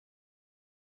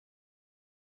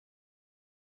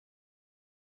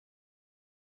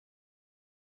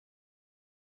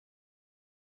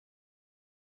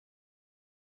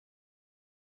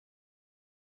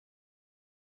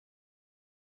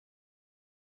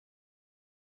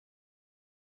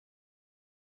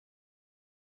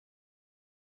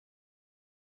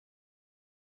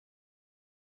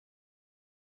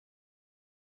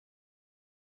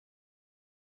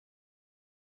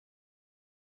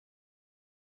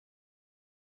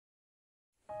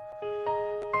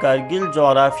کرگل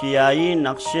جغرافیایی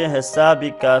نقشه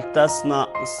حسابی کرتا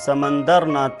समंदर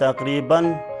ना तकरीबन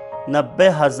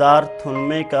 90,000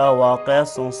 थुनमे का वाक़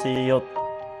सोसियत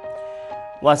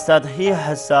व सतही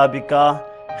हिसाबी का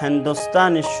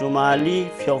हिंदुस्तान शुमाली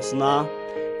फ्योक्सना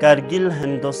करगिल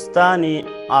हिंदुस्तानी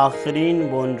आखरीन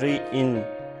बाउंड्री इन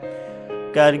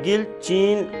करगिल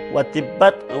चीन व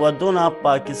तिब्बत व दुना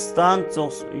Pakistan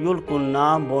युलकुलना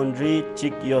boundary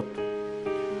चिकियत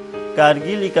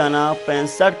Kargil Ekana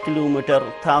 65 kilometre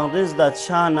थागदिस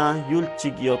दचाना you'll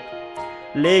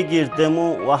चिकियत ले गिरदमो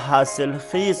व हासिल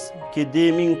खीस की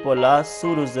देमिंग पोला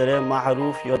सुरुजरे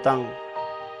मारूफ योतंग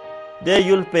दे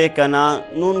युल पेकना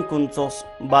नून कुंचोस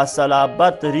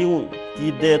बासलाबत रिउन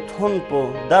की दे थुन पो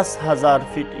 10,000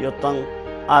 फीट योतंग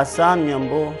आसान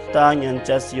यम्बो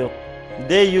तांयंचस योत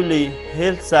दे युली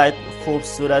हिल साइट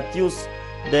खूबसूरतियुस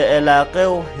दे इलाके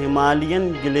व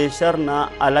हिमालयन ग्लेशियर ना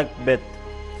अलग बेत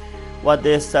व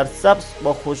दे सरसब्स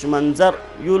व खुश मंजर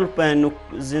युल पैनुक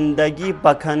जिंदगी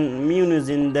बखन म्यून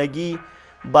जिंदगी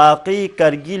बाकी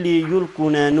करगिली युल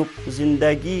कुनैनुक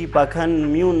जिंदगी बखन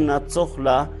म्यून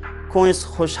नचुखला कोइस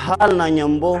खुशहाल ना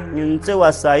यम्बो न्युनसे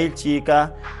वसाइल चीका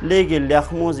लेगे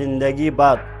लखमो जिंदगी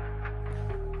बाद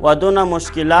वदोना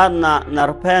मुश्किलात ना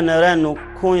नरपे नरेनु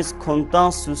कोइस खुंतां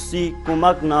सुसी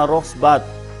कुमक ना रोक्स बाद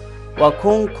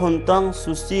वखुं खुंतां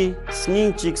सुसी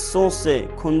स्निंग चिक्सों से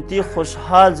खुंती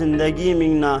खुशहाल जिंदगी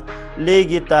मिंगना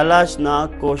लेगी तलाश ना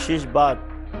कोशिश बाद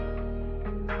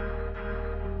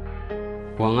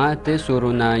वंगा ते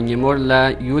सोरुना निमोरला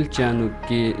युल चानु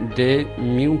की दे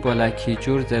म्यू पोला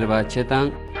खीचूर जरबाचेतां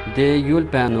दे युल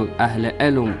पैनु अहले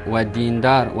इल्म व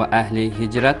दीनदार व अहले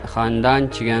हिजरत खानदान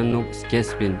चिगानु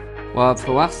स्केस्पिन व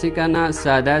फवक्सिकना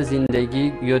सादा जिंदगी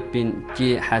योतपिन की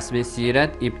हस्ब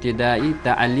सीरत इब्तिदाई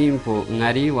तालीम को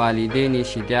ngari वालिदैन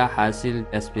शिदा हासिल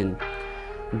एस्पिन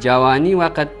जवानी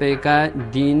वक़्त पे का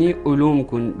दीनी उलूम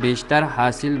कुन बेशतर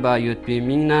हासिल बा योतपी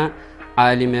मिंगना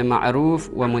आलिम मारूफ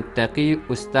व मुत्तकी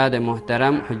उस्ताद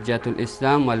मोहतरम हुज्जतुल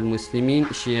इस्लाम वल मुस्लिमीन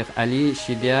शेख अली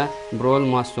शिदा ब्रोल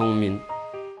मासूमिन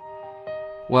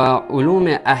व उलूम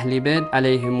अहली बैत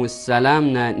अलैहिमुस्सलाम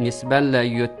ना निस्बत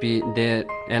युतपी दे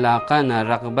इलाका ना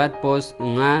रगबत पोस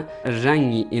ना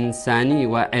रंगी इंसानी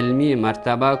व इल्मी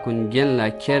मर्तबा कुन गिल्ला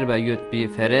खेरबा युतपी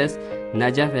फेरेस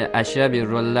नजफ अशरब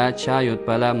रोल्ला चा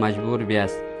युतपला मजबूर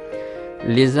बियास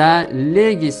लिजा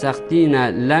लेगी सख्ती ना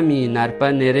लमी नरपा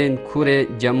नेरेन खुरे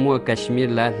जम्मू कश्मीर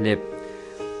ला लेप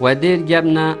व देर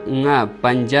गबना ना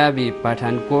पंजाबी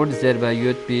पठानकोट जरबा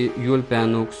युतपी युल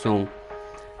पैनुक सों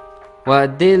व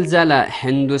दिल जला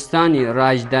हिंदुस्तानी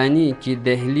राजधानी की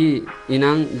दहली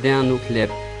इनांग दयानुक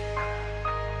लेप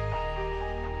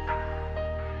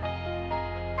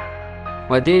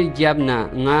व दिल गबना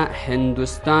ना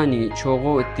हिंदुस्तानी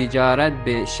छोगो तिजारत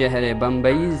बे शहर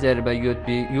बम्बई जरबा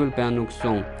युतपी युल पैनुक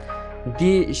सों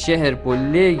दी शहर पर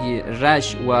लेगी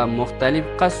रश व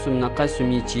मुख्तलिफ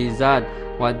कस्मी चीज़ात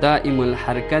व दाइमुल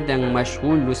हरकत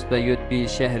मशगूल लुस्बा युतपी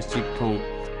शहर चिकथों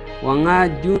वंगा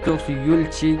दू तो युल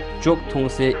चिक चोक थों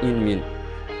से इनमिन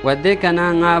व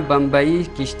देखना ना बम्बई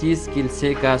किश्ती स्किल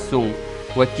से का सों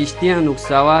व किश्तियां नुक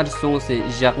सवार सों से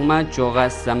जगमा चोगा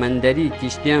समंदरी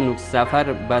किश्तियां नुक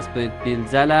सफर बस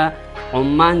पिलजला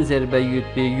ओमान जरबयुत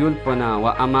पे युल पना व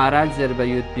अमारात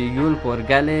जरबयुत पे युल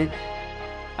पोरगले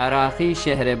अराकी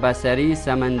शहर बसरी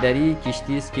समंदरी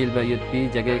किश्ती स्किल बयुत पे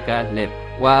जगह का लेप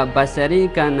व बसरी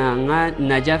का ना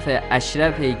नजफ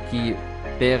अशरफ है की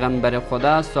पैगंबर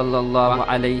खुदा सल्लल्लाहु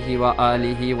अलैहि व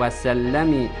आलिहि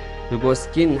वसल्लम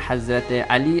गोस्किन हज़रत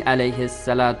अली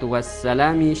अलैहिस्सलातु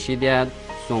वस्सलामी शिदात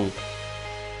सों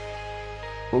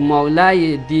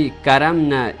मौलाए दी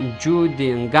करमना जूद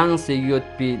गांग से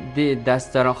युतपी दे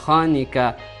दस्तरखानी का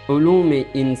उलूम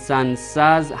इंसान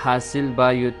साज हासिल बा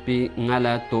युतपी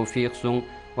ngala तौफीक सों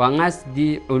वंगस दी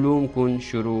उलूम कुन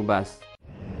शुरू बस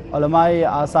علماء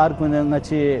आसार कुन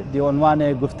अच्छी दीवान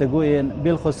गुफ्तगून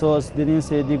बिलखसूस दिन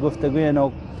से दी गुफ्तगून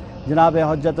जनाब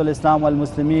हुज्जतुल इस्लाम वल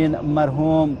मुस्लिमीन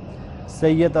मरहूम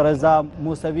सैयद रिजा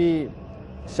मूसवी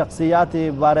शख्सियात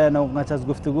बारे नचस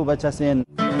गुफ्तगू बचसिन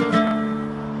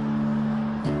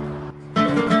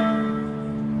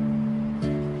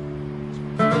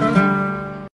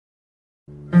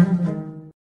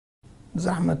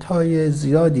زحمت‌های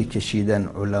زیادی کشیدن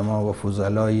علما و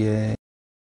فضلای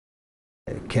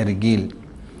کرگیل،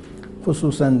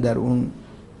 خصوصا در اون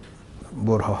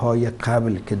برهه‌های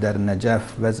قبل که در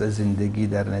نجف وضع زندگی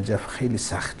در نجف خیلی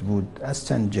سخت بود از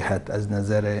چند جهت، از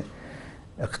نظر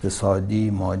اقتصادی،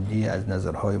 مادی، از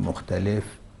نظرهای مختلف.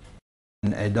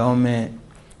 انعدام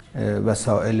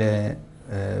وسایل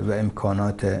و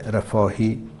امکانات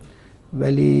رفاهی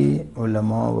ولی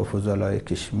علما و فضلای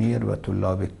کشمیر و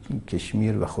طلاب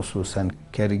کشمیر و خصوصا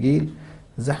کرگیل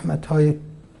زحمت های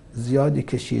زیادی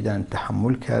کشیدن،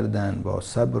 تحمل کردن، با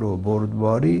صبر و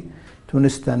بردباری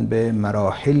تونستن به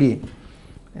مراحلی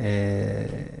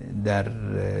در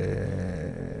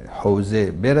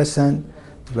حوزه برسن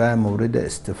و مورد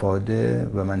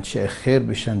استفاده و منشأ خیر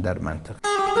بشن در منطقه.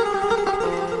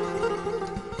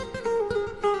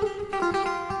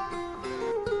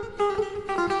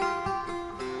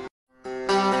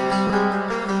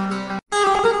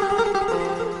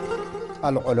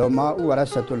 العلماء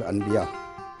ورثة الأنبياء.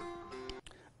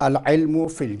 العلم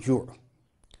في الجوع.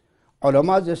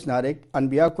 علماء جسنارك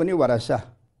أنبياء كوني ورثة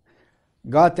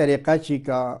گا طریقہ چی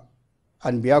کا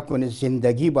انبیاء کونی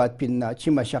زندگی بات پننا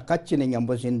چی مشقت چی نہیں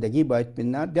امبو زندگی بات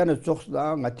پننا دیانو چوخ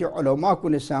دا غتی علماء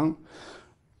کونی سان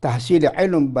تحصیل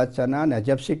علم بات سنا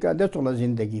نجب سکا دے چولا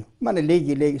زندگی من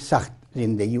لیگی سخت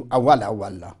زندگی اول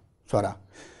لا سورا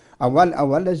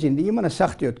اول زندگی من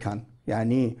سخت یود کن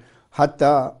یعنی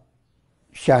حتی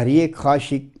شهریه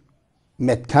خاشق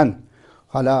متکن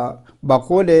حالا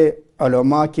بقول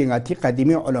علماء کی غتی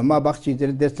قدیمی علماء بخشی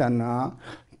در دستنا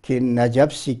که نجب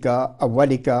سیکا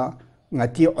اولی کا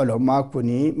غتی علماء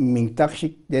کنی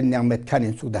منتقشک در نعمت کن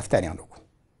انسو دفتر یانو کو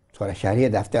سورا شهریه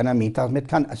دفترنا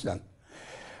منتقمت کن اصلا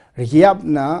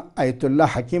رجیابنا آیت الله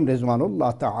حکیم رضوان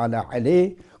الله تعالی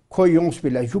علیه کو یونس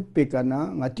بلا جوب بکنا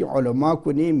غتی علماء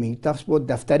کنی منتقش بود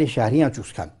دفتر شهریه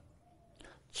چوس کن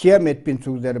چیه مت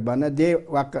پینسوک در بنا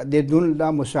ده دون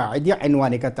لا مساعدی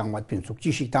عنوانی کا تنوات پینسوک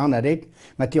چی شیطان رک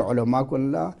غتی علماء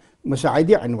کن لا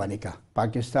مساعدی عنوانی کا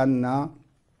پاکستان نا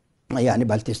يعني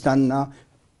بلتستان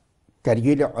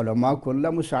كرجيل علماء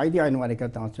كلها مساعدي عنواني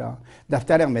كتانشا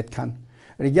دفتر احمد كان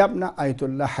رجابنا آية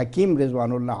الله حكيم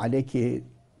رضوان الله عليك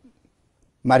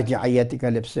مرجعيتك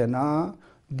لبسنا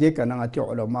ديك أنا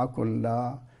علماء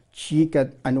كلها شيء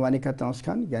عنواني كتانش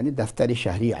كان يعني دفتر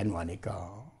شهري عنواني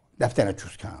دفتر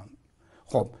تشوس كان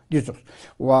خب ديزوس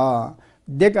و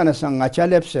ديك أنا سانغاتشا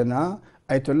لبسنا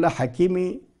آية الله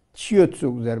حكيمي شيء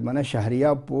تسوق زربنا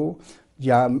شهرية بو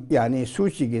يعني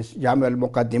سوشيجس جامع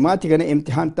المقدمات كان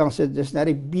امتحان تنسد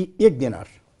جسناري ب1 دينار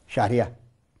شهرية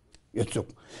يتسوق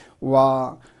و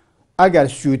اگر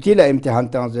سوتي لا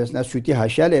امتحان تنسد سوتي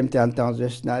هاشا لا امتحان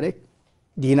تنسد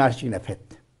دينار شي نفت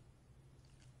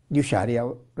دي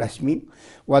شهرية رسمي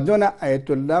ودون آية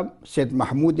الله سيد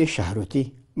محمود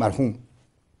الشهروتي مرحوم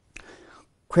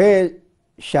كوي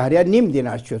شهرية نيم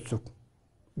دينار يتسوق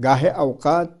گاهي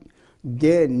اوقات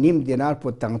دي نيم دينار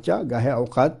پتنچا گاهي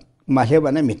اوقات ماله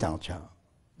بنا میتانچا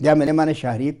دیا من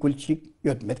شهری کل چی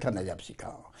یوت مت کرنا جاب سیکا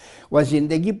و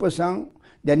زندگی پسان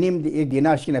دنیم دی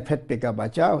دینار شی نفت بکا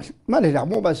بچا ماله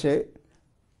رحمو بس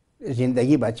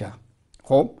زندگی بچا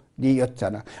خوب دی یوت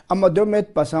سنا اما دو مت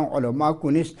پسان علماء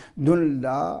کنیست دون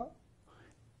لا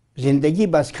زندگی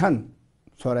بس کن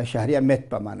سورا شهری مت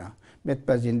پمانا مت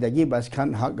پا زندگی بس کن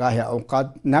گاه اوقات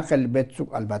نقل بيت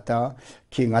سوق البته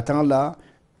کی غتان لا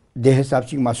ده حساب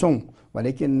چی مسون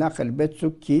ولكن نقل بيت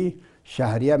سوق کی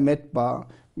شهریه مت با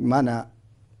مانا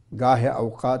گاه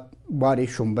اوقات باری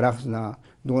شمبرخنا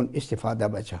دون استفاده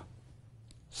بچا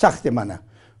سخت مانا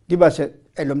دی بس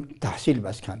علم تحصیل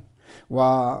بس کن و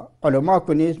علماء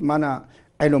کنیز مانا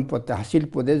علم په تحصیل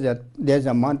په دې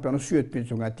زمان په نسویت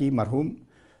پنځونګاتی مرحوم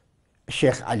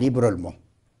شیخ علی برلمو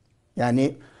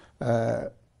يعني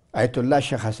آية الله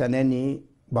شيخ حسناني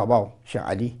باباو شيخ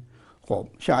علي خوب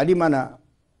شيخ علي مانا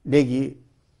لقي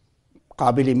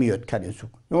قابل ميوت كان يسوق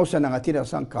يوصل نغتير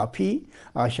أصلا كافي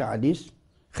شيخ علي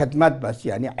خدمات بس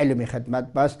يعني علمي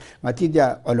خدمات بس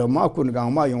نتيجة علماء كون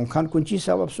قاما يوم كان شي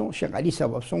سبب سون شيخ علي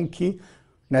سبب سون كي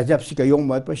نجاب سيكا يوم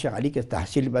ما يبقى شيخ علي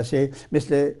كتحصيل بس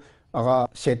مثل أغا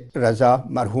سيد رزا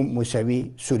مرحوم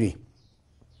موسوي سوري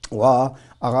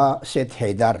وأغا سيد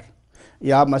حيدر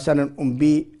يا مثلا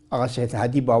أمبي أغا سيد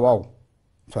هادي باواو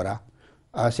ترى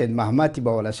أغا سيد محمد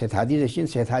باولا سيد هادي زشين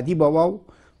سيد هادي باواو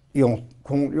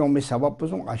يوم سبب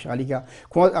بسون أشعاليكا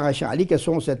كون أشعاليكا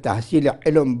سون سيد تحصيل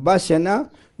علم بسنا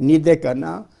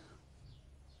ندكنا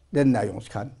دنا يونس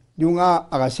كان يونا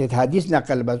أغا سيد حديث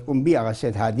نقل بس أمبي أغا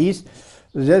سيد حديث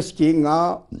زسكي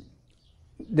نا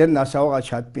دنا سوا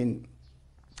شات بين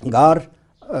غار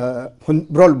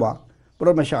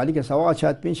برولبا شعالي كسوا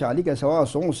شات بين شعالي كسوا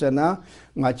سون سنة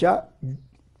ناچا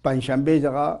پنجشنبه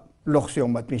جگا لخسی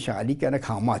اومد بین شعالي كأنا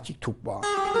خاماتي توبا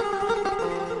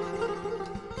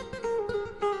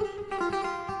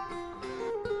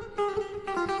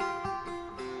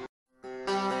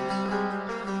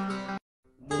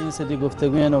سدي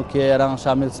گفتگوینو که ایران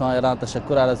شامل سون ایران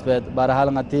تشکر عرض بید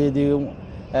بهرحال نتی دی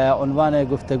عنوان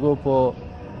گفتگو پو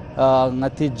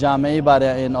ngati jamei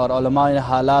bare in और उलमा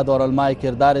हालात और उलमा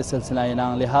किरदार सिलसिला इन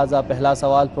लिहाजा पहला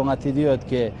सवाल po ngati diot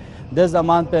ke de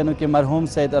zaman pe no कि मरहूम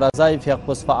सैयद रज़ा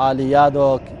फ़िक़्स फ़आलियात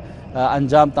और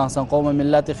अंजाम तांसन कौम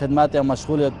मिलत खिदमत या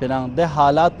मशगूलियत पिन दे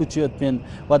हालात पुचियत पिन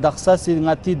व दक्सा सी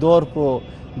ngati दौर को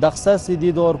दक्सा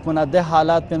सीधी दौर पुना दे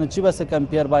हालात पे ची बस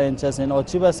कंपेयर बाय इंचसन और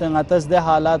ची बस ngатас दे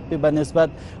हालात पे बनस्बत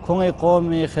खोंगे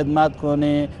कौमी खिदमत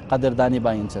कोने कदरदानी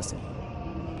बाय इंचसन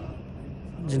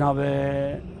जनाब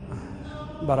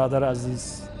बरदर अजीज़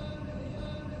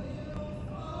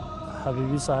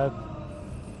हबीबी साहब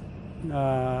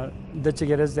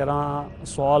दचगेरे ज़रा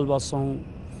सवाल बसों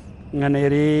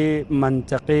गनेरी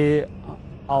मंतकी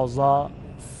औज़ा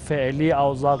फ़ेली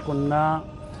औज़ा कुन्ना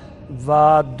व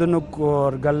दुनुक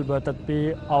और गल बतपी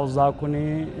औज़ा कुनी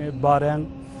बारन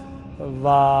व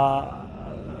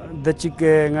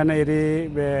दचिके गनेरी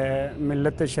वे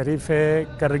मिल्लत शरीफ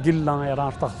करगिल ला यारा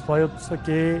तख़फ़युत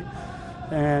सके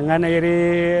गनेरी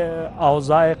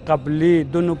औज़ा क़बली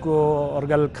दुनुक और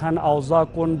गल खान औज़ा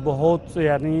कुन बहुत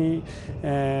यानी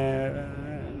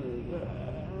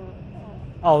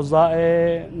औज़ा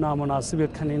नामुनासिब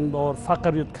युत्खनिन और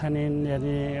फ़क़र युत्खनिन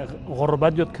यानी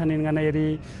गुर्बत युत्खनिन गनेरी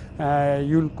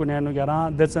यूल कुन्यानो गरा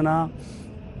दचना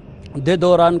दे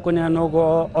दौरान कुन्यानो को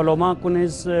उलमा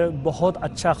कुनिस बहुत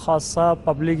अच्छा खासा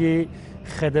पब्लिकी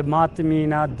खिदमात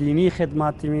मीना दीनी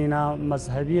खिदमात मीना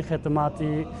मजहबी खिदमात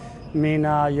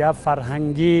मीना या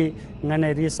फ़रहंगी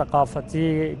गनेरी सकाफ़ती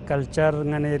कल्चर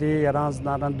गनेरी यराज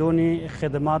नारंदोनी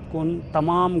खिदमात कुन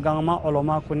तमाम गामा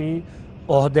उलमा कुनी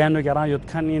ओहदैन वगैरह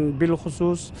युद्धखन इन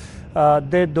बिलखसूस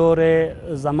दे दौरे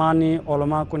ज़मानी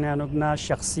उलमा कुन्यानुगना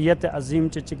शख्सियत अजीम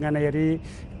चिचिगनरी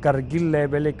करगिल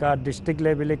लेवल का डिस्ट्रिक्ट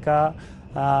लेवल का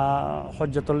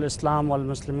हुज्जतुल इस्लाम वल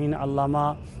मुस्लिमीन अल्लामा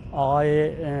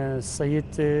आए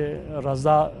सैयद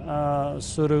रज़ा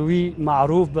सुरवी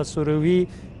मारूफ ब सुरवी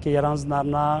के यराज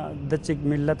नारना दचिक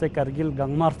मिल्लत करगिल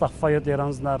गंगमार तख़फ़यत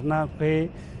यराज नारना के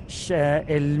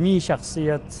इल्मी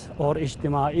शख्सियत और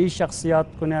इज्तिमाई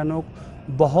शख्सियत कुन्यानुग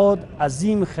बहुत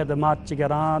अजीम खदमात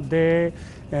चिगरा दे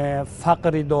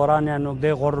फ़क़री दौरान यानुग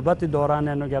दे गुर्बत दौरान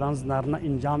यानुग यरान नारना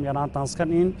इंजाम यरान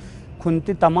तांसकन इन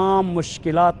खुनती तमाम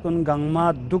मुश्किलात कुन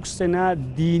गंगमा दुख से ना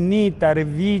दीनी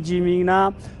तरवीज मीना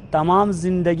तमाम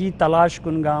ज़िंदगी तलाश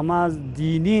कुन गामा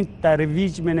दीनी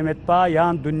तरवीज में नमतपा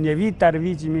या दुनियावी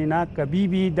तरवीज मीना कभी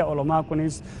भी द उलमा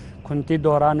कुनिस खुनती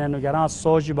दौरान यानुगरा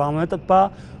सोच बामत पा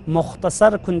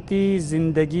मुख्तसर खुनती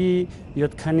ज़िंदगी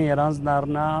युद्धखनी यराज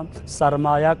नारना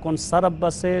सरमाया कौन सरब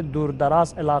बसे दूर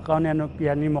दराज इलाक़ा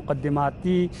यानी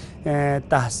मुक़द्दिमाती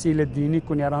तहसील दीनी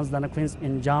कुन यराज दानखिंस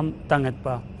इंजाम तंगत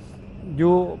पा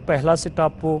जो पहला से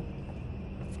टापो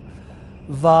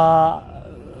व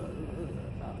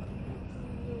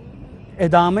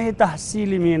इदामे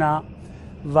तहसील मीना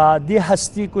व दी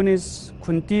हस्ती कुनिस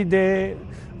खुनती दे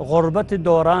गुर्बत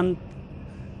दौरान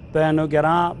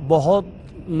पैनोगरा बहुत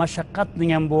मशक्क़त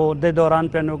नियम्बो दे दौरान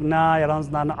पैनुगना यरांस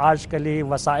नारना आज कली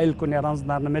वसाइल को यरांस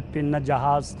नारना में पिन न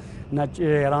जहाज़ न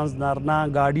यरांस नारना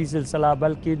गाड़ी सिलसिला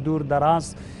बल्कि दूर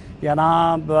दराज याना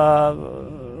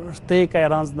ते का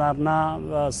यरांस नारना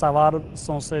सवार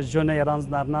से जो ने यरांस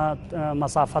नारना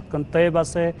मसाफत कन तयबा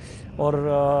से और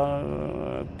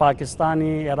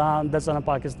पाकिस्तानी यरान दसन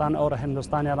पाकिस्तान और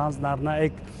हिंदुस्तान यरांस नारना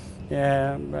एक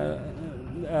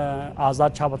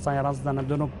आज़ाद छाबसा यारान दाना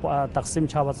दोनों तकसीम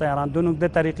छाबसा यारान दोनों दे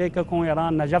तरीक़े का को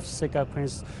यारान नजफ़ से का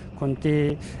खुनती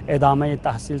इदामे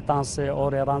तहसील तां से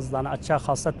और यारान दाना अच्छा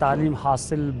खासा तालीम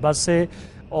हासिल बसे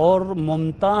और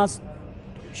मुमताज़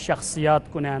शख्सियात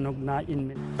को नयानुगना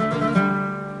इनमें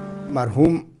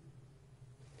मरहूम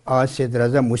आज सैयद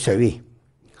रज़ा मूसावी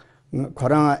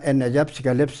खुरा नजफ़ से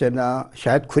गलब से ना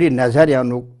शायद खुरी नज़र या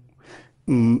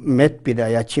met pida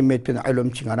ya chi met pida ilm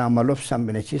chingara malof sam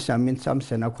bene chi samin sam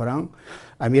sena Quran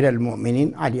Amir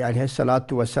al-Mu'minin Ali alayhi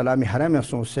salatu wa salam haram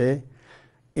sonse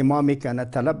imami kana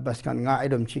talabbas kan nga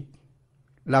ilm chi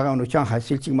laga no chan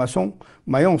hasil chi mason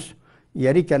mayons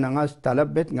yari kana nga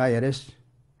talabbet nga yares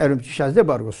ilm chi shazde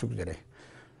bargo sugdere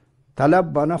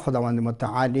talab bana khudawand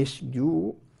mutaalis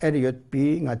ju eriyot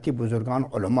bi ngati buzurgan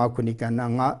ulama kuni kana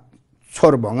nga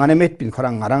sorbo ngane met bin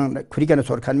khorang ngarang kurigana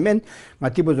sorkan men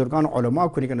ngati buzurgan ulama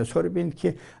kurigana sorbin ki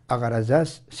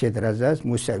agarazas sedrazas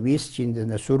musawis chind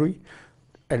nasuri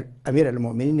amir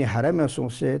al-mu'minin haram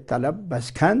sonse talab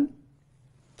baskan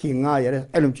ki nga yare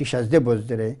ilm chi shazde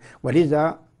bozdere waliza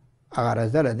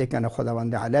agarazar de kana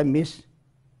khudawand alamis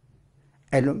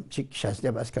ilm chi shazde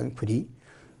baskan kuri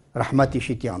rahmati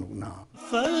shitiyanuna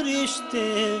farishte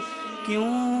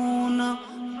kyun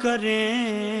na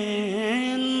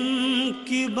करें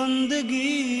की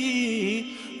बंदगी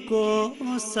को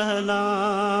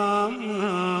सलाम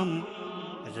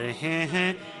रहे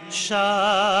हैं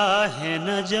Shah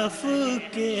Najaf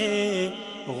के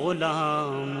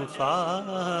गुलाम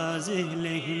फाजिल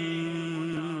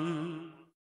हिंद।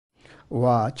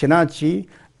 و چنانچی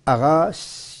اغا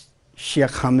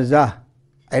شیخ حمزه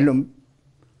علم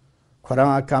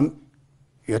قرآن کم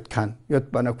یوت کن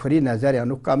یوت بنا کری نظر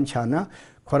یانو کم چانا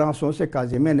قرآن سونس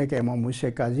کاظمه نه که امام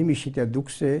موسی کاظمی شیته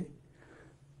دوکسه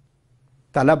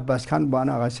طلب بس کن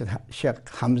بانا اغا شیخ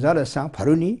حمزه رسان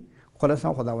پرونی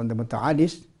خلاصان خداوند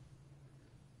متعالیست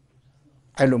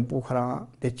علم بو قرآن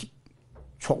ده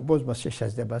çok boz bas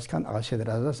şezde bas kan ağa şeder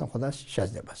azarsan خدا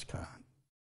şezde bas kan.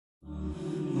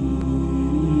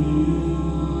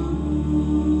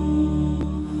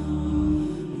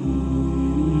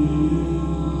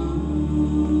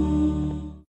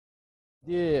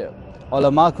 ये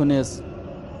उलमा कुनिस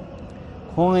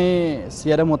खोए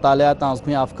सियर मुतालिया तांस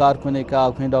खोए अफकार कुने का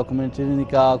खोए डॉक्यूमेंट्री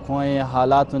का खोए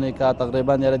हालात ने का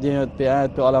तकरीबन यरदियत पे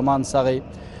आयत पे उलमान सगी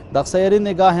दक्सयरी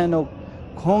निगाह नो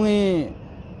खोए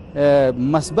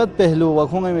मस्बत पहलू व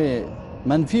खोए में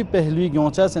मनफी पहलू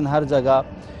गोचा सिन हर जगह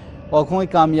और खोए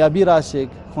कामयाबी राशिक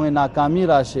खोए नाकामी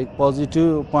राशिक पॉजिटिव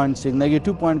पॉइंट सिक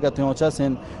नेगेटिव पॉइंट का गोचा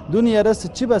सिन दुनिया रस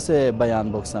चिब से बयान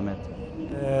बुक समेत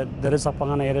درس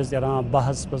أفغان إيرز يرا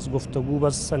بحث بس گفتگو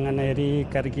بس سنگنيري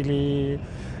كرگيلي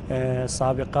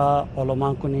سابقة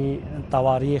علماء كوني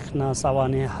تواريخنا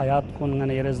سواني حياة كون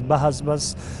غنيرز بحث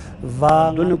بس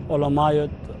و دون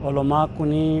علماء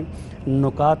كوني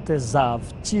نکات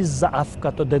ضعف چیز ضعف کا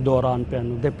تو دے دوران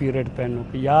پہنو دے پیریڈ پہنو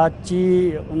یا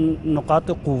چی نکات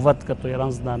قوت کا تو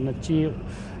ایرانز دارنا چی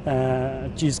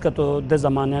چیز کا تو دے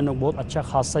زمانے نو بہت اچھا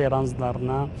خاصا ایرانز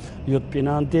دارنا یوت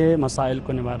پینا دے مسائل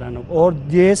کو نبارانا اور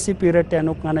دے سی پیریڈ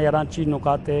پہنو کنا ایران چی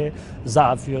نکات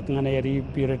ضعف یوت کنا ایری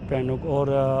پیریڈ پہنو اور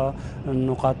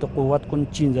نکات قوت کن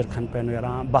چینزر کھن پہنو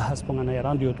ایران بحث پنگنا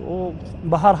ایران دیوت او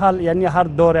بہرحال یعنی ہر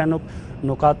دور اینو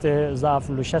نکات ضعف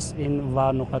لشس این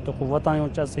و نکات قوت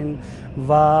آیونچس این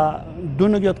و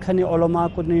دونگیت کھنی علماء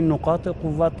کو نکات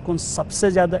قوت کن سب سے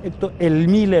زیادہ ایک تو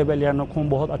علمی لیول یعنی کن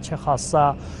بہت اچھے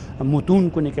خاصا متون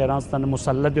کو نی کہ ایرانز دارنا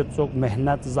مسلط یوتسوک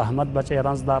محنت زحمت بچے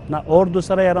ایرانز دارنا اور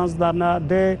دوسرا ایرانز دارنا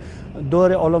دے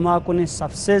دور علماء کو نی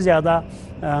سب سے زیادہ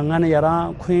غن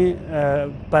ایران کوئی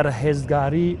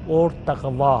پرہیزگاری اور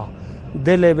تقوی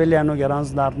دے لیول یعنی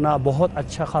ایرانز دارنا بہت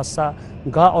اچھا خاصا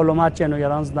گا علماء چینو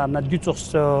ایرانز دارنا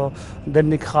دیتوس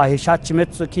دنک خواہشات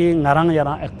چمت سکی نرنگ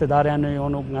ایران اقتدار یعنی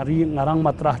یونو نرنگ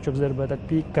مطرح چوک زیر بدک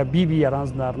پی کبھی بھی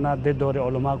ایرانز دارنا دے دور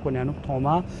علماء کو یعنی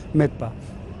توما مت پا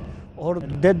اور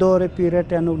دے دور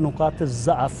پیریڈ یعنی نکات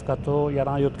ضعف کا تو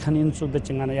ایران یوت کھنین سو دے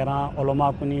چنگان ایران علماء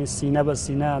کو نی سینہ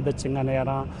بسینہ دے چنگان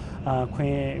ایران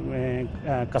کوئی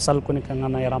کسل کو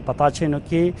نکنگان ایران پتہ چینو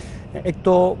کہ ایک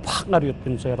تو فقر یوت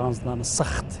پنسو ایران دارنا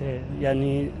سخت ہے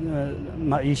یعنی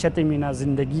معیشت مینا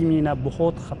زندگی مینا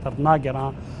بہت خطرناک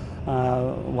ایران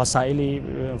وسائلی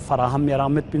فراہم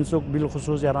ایران مت پنسوک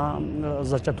بالخصوص ایران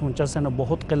زچت ہونچا سے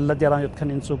بہت قلت ایران یوت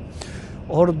کھنین سو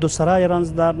اور دوسرا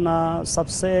ایرانز دارنا سب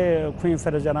سے کوئی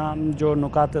فرج ایران جو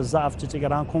نکات ضعف چیچے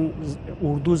ایران کھوں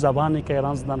اردو زبان کے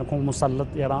ایرانز دارنا کھوں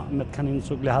مسلط ایران متخنین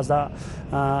سوک لہذا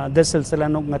دے سلسلہ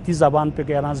نتی زبان پہ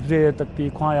کہ ایرانز بھی تک پی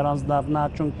کھواں ایرانز دارنا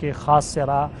چونکہ خاص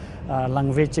ایران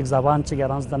لنگویج چک زبان چک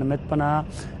ایرانز دارنا مت پنا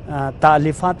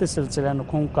تعلیفات سلسلہ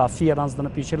نکھوں کافی ایرانز دارنا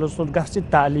پیچھے لوگ گرچہ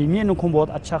تعلیمی نکھوں بہت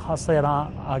اچھا خاصا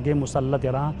ایران آگے مسلط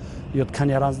ایران یوت کھن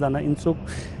ایرانز دارنا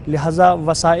انسوک لہذا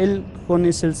وسائل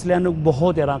کونی سلسلہ نک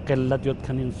بہت ایران قلت یوت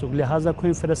کھن انسوک لہذا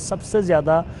کوئی پھر سب سے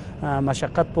زیادہ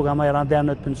مشقت پوگاما ایران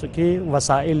دیانت پنسوکی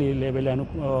وسائل لیول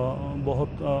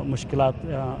بہت مشکلات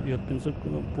یوت پنسوک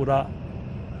پورا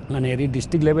غنیری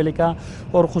ڈسٹرکٹ لیول کا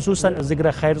اور خصوصاً ذکر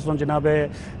خیر سن جناب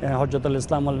حجت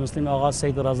الاسلام والمسلم آغا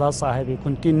سید رضا صاحب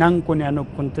کنتی ننگ کن یعنی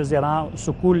کنتی زیران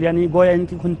سکول یعنی گویا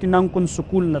انکی کنتی ننگ کن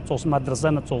سکول نتوس مدرسہ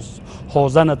نتوس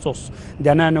حوزہ نتوس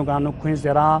دیانانو گانو کن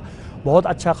زیران بہت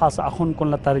اچھا خاصا اخون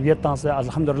کن تربیت سے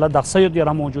الحمدللہ دقسیت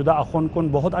یرا موجودہ اخون کن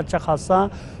بہت اچھا خاصا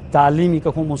تعلیمی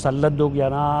ککوں مسلط دوگ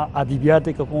یرا ادبیات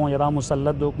ککوں یرا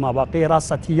مسلط دوگ ماباقی یرا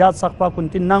ستھیات سقفا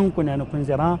کنتی ننگ کن یعنی کن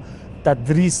زیران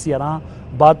تدریس یرا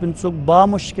بعد بنسوک با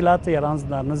مشکلات ایران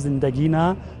دارنا زندگی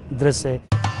نا درس ہے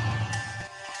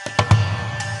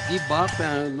یہ باپ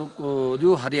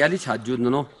جو ہریالی چھاجود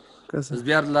نو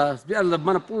سبحان اللہ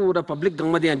من پورا پبلک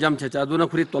گنگ مدی انجام چھا دونا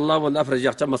خری طلاب ولا افرج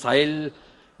چا مسائل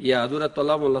یا دونا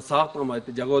طلاب ولا ساق ما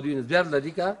جگو دی سبحان اللہ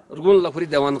دی کا رگون لا خری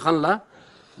دیوان خان لا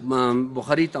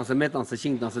بخاری تا سمیت تا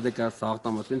سشنگ تا صدقہ ساق تا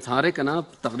متن سارے کنا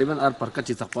تقریبا ار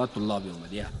پرکچ صفات طلاب یوم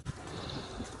دیا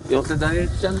یوت دای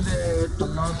چند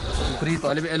طلاب خری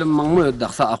طالب علم مغمو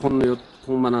دخسا اخون یوت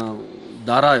منا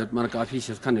دارا یوت منا کافی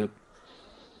شخص یوت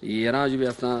ایران جو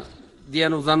اصلا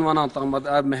دیانو زنوانا تام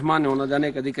مهمان اونا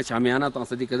دانه کدی که چامیانا تام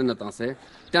سدی کدن تام سه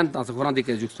تن تام سه قرآن دی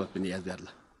که جوک صوت بنی از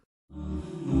بیارلا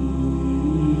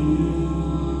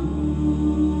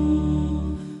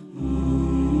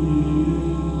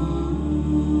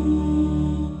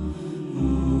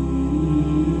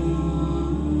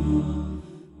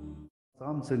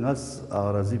سام سنگس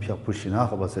آرازی پیاک پوشینا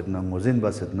خباستنا موزین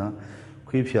باستنا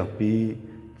کوئی پیاک پی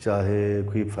چاہے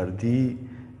کوئی فردی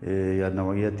یا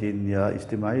نوعیتین یا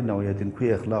اجتماعی نوعیتین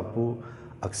کوئی اخلاق پو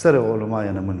اکثر علماء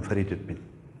یا منفرد بین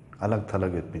الگ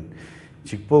تھلگ بین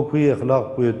چکپو کوئی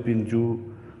اخلاق پو بین جو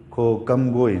کو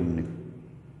کم گوئن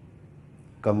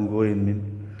من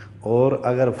اور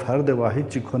اگر فرد واحد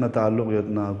چکھونا تعلق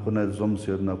یدنا کھونا زم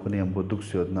سے یدنا کھونا امبو دک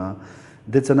سے یدنا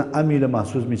دیتنا امیل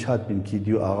محسوس میچات بین کی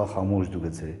دیو آغا خاموش دو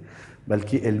گزرے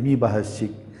بلکہ علمی بحث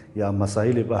چک یا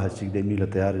مسائل بحث چک دے میل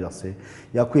تیار جاسے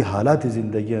یا کوئی حالات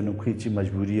زندگی انو کوئی چی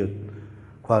مجبوریت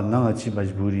کوئی نا چی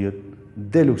مجبوریت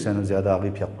دے لوگ سینو زیادہ آغی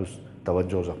پیاکوس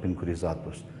توجہ رکھ بین کوری ذات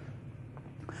پوست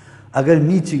اگر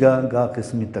می چگا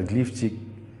قسمی تکلیف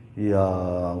چک یا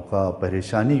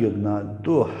پریشانی یدنا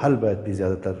دو حل باید بھی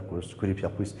زیادہ تر کوری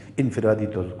پیاکوس انفرادی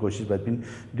طور کوشش باید بین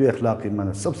دو اخلاقی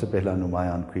من سب سے پہلا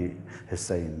نمایاں کوئی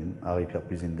حصہ من آغی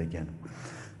پیاکوی زندگی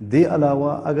دے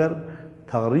علاوہ اگر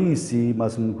تغریسی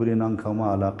مثلا کوری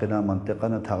نانکاما علاقنا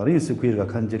منطقنا تغریسی کوئی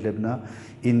رکھن جلبنا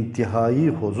انتہائی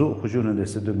خضوع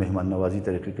نرسے دو مہمان نوازی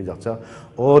طریقے کے جاچا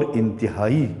اور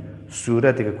انتہائی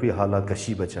صورت کا کوئی حالات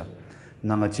کشی بچا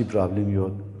نہ اچھی پرابلم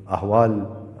یود احوال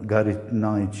گاری نہ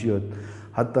اچھی یود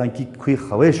حتیٰ کہ کوئی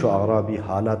خواہش و اعرابی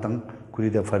حالات کوئی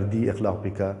دا فردی اخلاق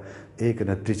کا ایک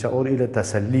نتیجہ اور الى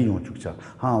تسلی ہو چکا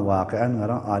ہاں واقعا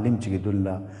غرا عالم چگی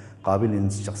دلہ قابل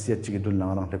شخصیت چگی دلہ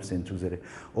غرا لبس ان چگزرے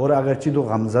اور اگر چی دو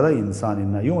غمزدہ انسان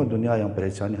انہا یوں دنیا یوں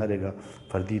پریشانی ہرے گا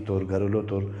فردی طور گھرلو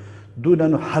طور دو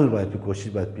نانو حل باید پی کوشش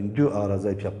باید پین دیو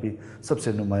آرازائی پی اپی سب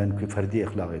سے نمایاں کوئی فردی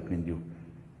اخلاق پین دیو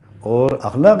اور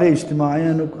اخلاق اجتماعی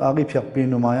آگے پھیاپی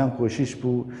نمایاں کوشش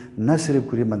پو نہ صرف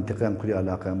کوئی منطقہ کوئی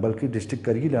علاقہ بلکہ ڈسٹرکٹ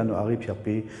کرگل آگے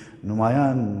پھیاپی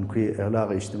نمایاں کوئی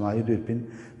اخلاق اجتماعی دو پن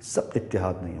سب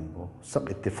اتحاد نہیں ہم بو سب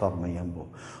اتفاق نہیں ہم بو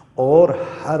اور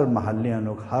ہر محلے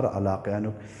ہر علاقے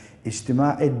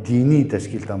اجتماع دینی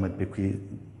تشکیل تامت بھی کوئی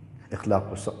اخلاق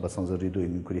کو سب بسان ضروری دو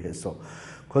ان کوئی حصہ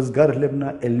خوز گر لبنا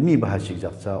علمی بحثی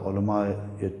جاکسا علماء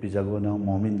پی جاگونا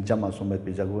مومن جمع سمت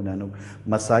پی جاگونا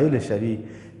مسائل شریع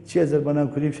چی زربنا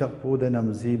کوری فیق بود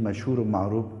نمزی مشهور و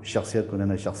معروف شخصیت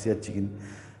کنن شخصیت چیکن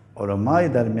علماء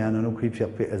درمیانانو کوی فیق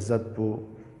پی عزت بو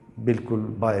بالکل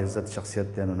با عزت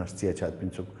شخصیت دیانو نرسیه چاد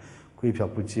بینچوک کوی فیق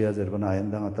بو چی زربنا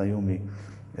آینده تا یومی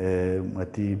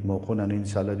متی موقعنا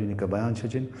انشاءالله دینی که بیان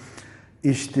شجن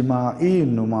اجتماعی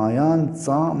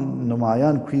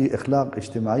نمایان کوی اخلاق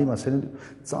اجتماعی مسائل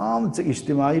تمام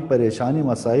اجتماعی پریشانی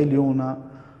مسائل یونا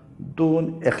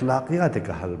دون اخلاقیات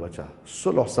کا حل بچا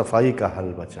صلح صفائی کا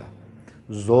حل بچا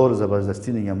زور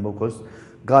زبردستی نہیں ہم بکس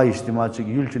گا اجتماع چک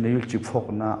یلچ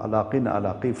فوقنا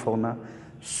علاقی فوقنا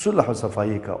صلح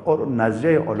صفائی کا اور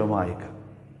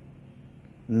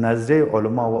نظر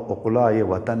علماء و اقلاء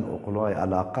وطن اقلاء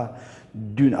علاقہ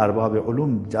دون ارباب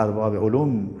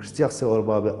علوم شخص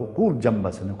ارباب عقول جنب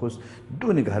سنکس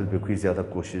دون کا حل پہ کوئی زیادہ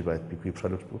کوشش باید بھی کوئی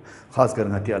فرق کو خاص کر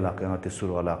نتی علاقے نتی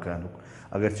سر علاقے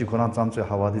اگرچہ قرآن سام سے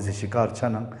حوادث شکار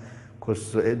چھنا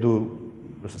کس دو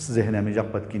ذہن میں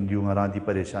جقبت کن دیوں مرادی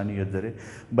پریشانی یدرے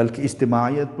بلکہ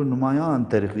اجتماعیت پر نمایاں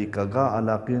طریقہ گا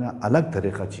علاقینا الگ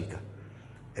طریقہ چیکا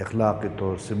اخلاقی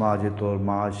طور سماجی طور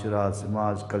معاشرہ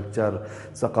سماج کلچر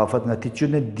ثقافت نتیجہ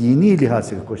نے دینی لحاظ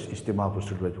سے کچھ اجتماع کو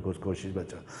سلویت کو کوشش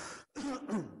بچا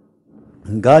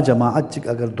گا جماعت چک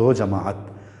اگر دو جماعت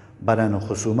بران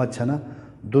خصومت چھنا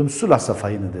دون صلح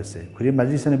صفائی ندر سے کھری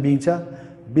مجلس نے بینچا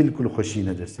بالکل خوشی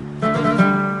ندر سے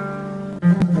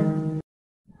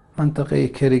منطقه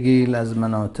کرگیل از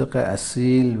مناطق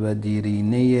اصیل و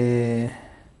دیرینه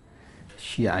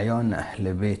شیعیان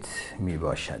اهل بیت می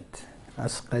باشد.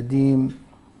 از قدیم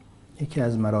یکی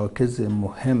از مراکز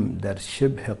مهم در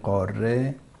شبه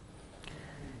قاره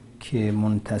که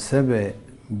منتسب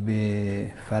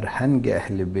به فرهنگ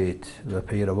اهل بیت و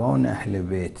پیروان اهل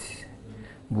بیت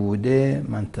بوده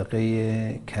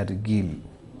منطقه کرگیل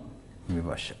می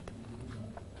باشد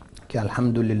که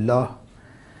الحمدلله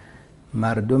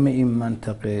مردم این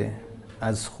منطقه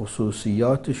از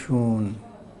خصوصیاتشون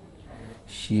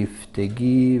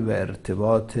شیفتگی و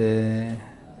ارتباط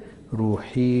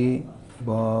روحی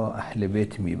با اهل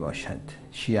بیت می باشد.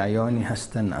 شیعیانی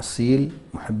هستن اصیل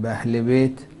محب اهل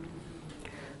بیت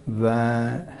و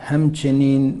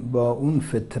همچنین با اون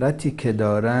فطرتی که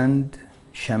دارند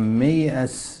شمه‌ای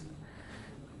از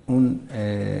اون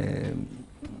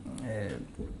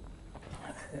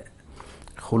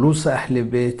خلوص اهل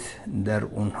بیت در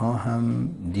اونها هم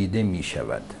دیده می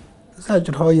شود.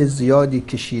 زجرهای زیادی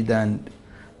کشیدند.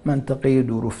 منطقه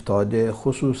دور افتاده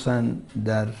خصوصا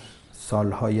در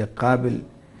سالهای قبل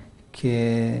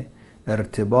که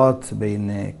ارتباط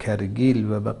بین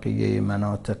کرگیل و بقیه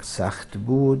مناطق سخت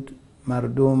بود،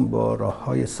 مردم با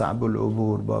راههای صعب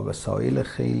العبور با وسایل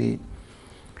خیلی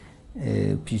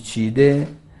پیچیده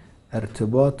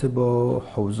ارتباط با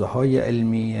حوزه های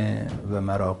علمیه و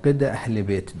مراقد اهل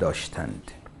بیت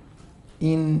داشتند.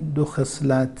 این دو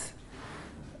خصلت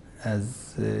از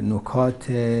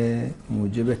نکات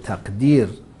موجب تقدیر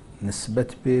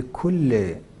نسبت به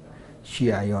کل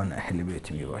شیعیان اهل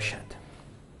بیت می باشد.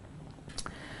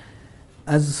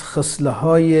 از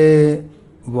خصله‌های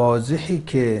واضحی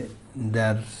که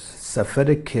در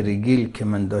سفر کرگیل که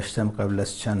من داشتم قبل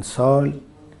از چند سال،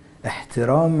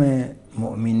 احترام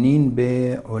مؤمنین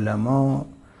به علما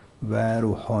و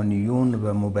روحانیون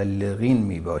و مبلغین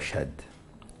می باشد.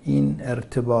 این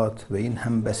ارتباط و این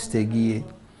همبستگی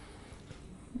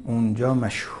اونجا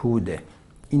مشهوده.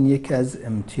 این یکی از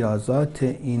امتیازات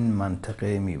این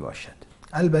منطقه می باشد.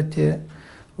 البته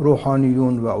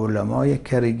روحانیون و علمای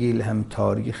کرگیل هم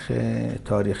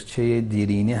تاریخچه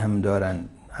دیرینه هم دارند.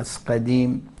 از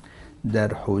قدیم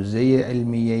در حوزه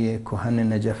علمیه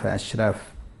کهن نجف اشرف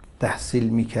تحصیل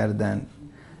می کردن،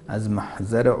 از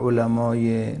محضر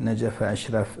علمای نجف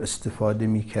اشرف استفاده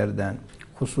می کردن،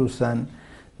 خصوصا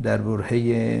در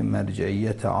برهه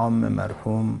مرجعیت عام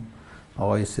مرحوم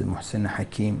آقای سید محسن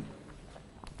حکیم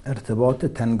ارتباط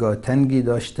تنگاتنگی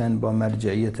داشتن با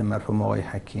مرجعیت مرحوم آقای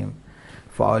حکیم،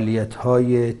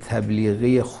 فعالیت‌های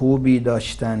تبلیغی خوبی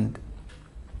داشتند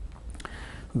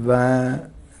و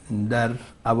در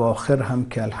اواخر هم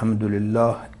که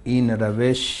الحمدلله این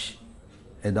روش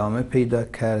ادامه پیدا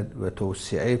کرد و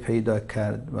توسعه پیدا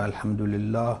کرد و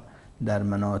الحمدلله در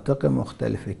مناطق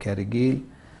مختلف کرگیل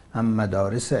هم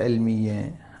مدارس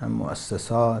علمیه، هم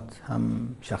مؤسسات، هم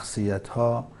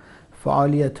شخصیت‌ها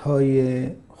فعالیت‌های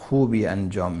خوبی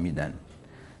انجام میدن،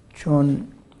 چون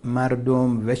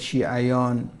مردم و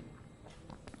شیعیان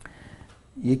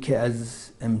یکی از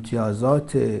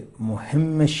امتیازات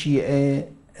مهم شیعه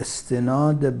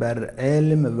استناد بر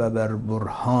علم و بر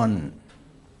برهان.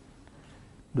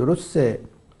 درسته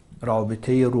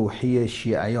رابطه روحی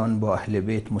شیعیان با اهل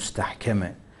بیت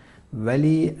مستحکمه،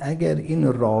 ولی اگر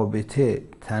این رابطه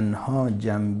تنها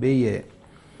جنبه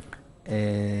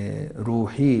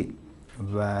روحی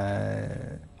و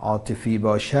عاطفی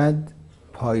باشد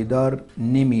پایدار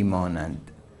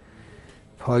نمیمانند.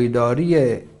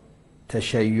 پایداری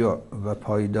تشیع و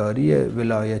پایداری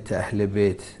ولایت اهل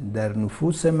بیت در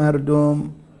نفوس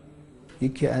مردم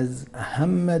یکی از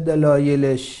اهم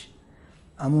دلایلش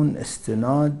همون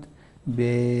استناد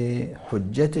به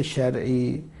حجت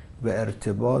شرعی و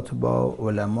ارتباط با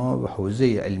علما و حوزه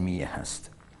علمیه هست.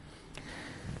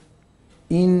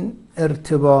 این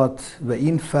ارتباط و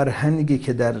این فرهنگی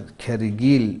که در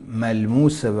کرگیل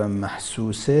ملموس و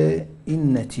محسوسه،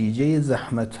 این نتیجه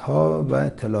زحمت‌ها و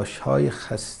تلاش‌های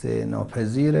خسته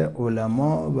ناپذیر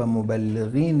علما و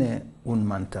مبلغین اون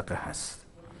منطقه هست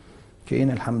که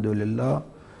این الحمدلله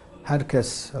هر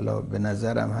کس، حالا به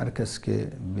نظرم هر کس که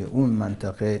به اون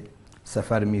منطقه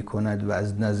سفر می کند و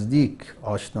از نزدیک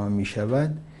آشنا می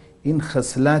شود، این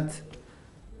خصلت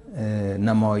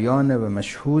نمایان و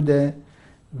مشهوده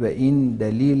و این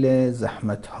دلیل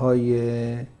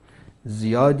زحمت‌های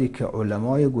زیادی که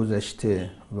علمای گذشته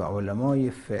و علمای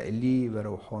فعلی و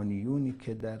روحانیونی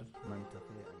که در منطقه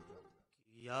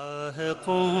یا ہے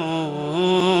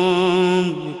قوم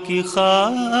کی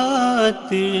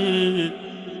خاطر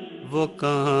وہ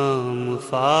کام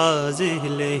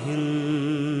فاضل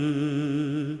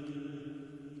ہند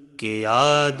کہ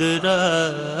یاد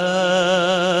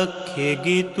رکھے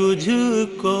گی تجھ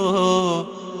کو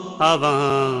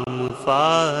عوام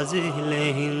فاضل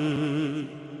ہند،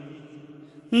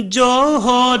 جو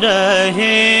ہو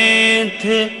رہے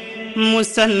تھے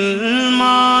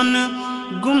مسلمان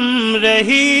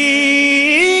گمراہی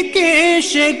کے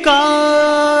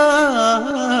شکار،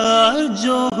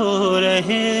 جو ہو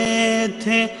رہے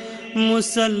تھے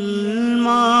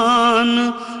مسلمان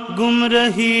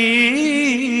گمراہی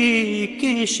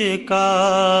کے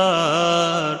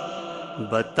شکار،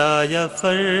 بتایا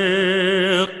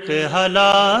فرق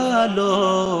حلال و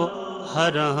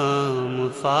حرام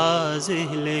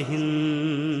فاضل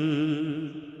ہند۔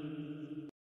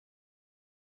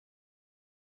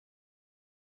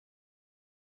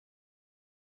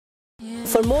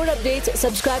 For more updates,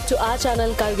 subscribe to our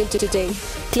channel Kargil Today.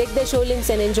 Click the show links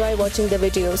and enjoy watching the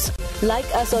videos. Like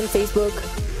us on Facebook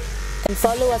and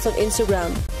follow us on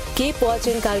Instagram. Keep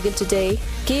watching Kargil Today.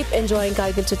 Keep enjoying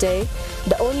Kargil Today,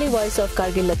 the only voice of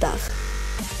Kargil Ladakh.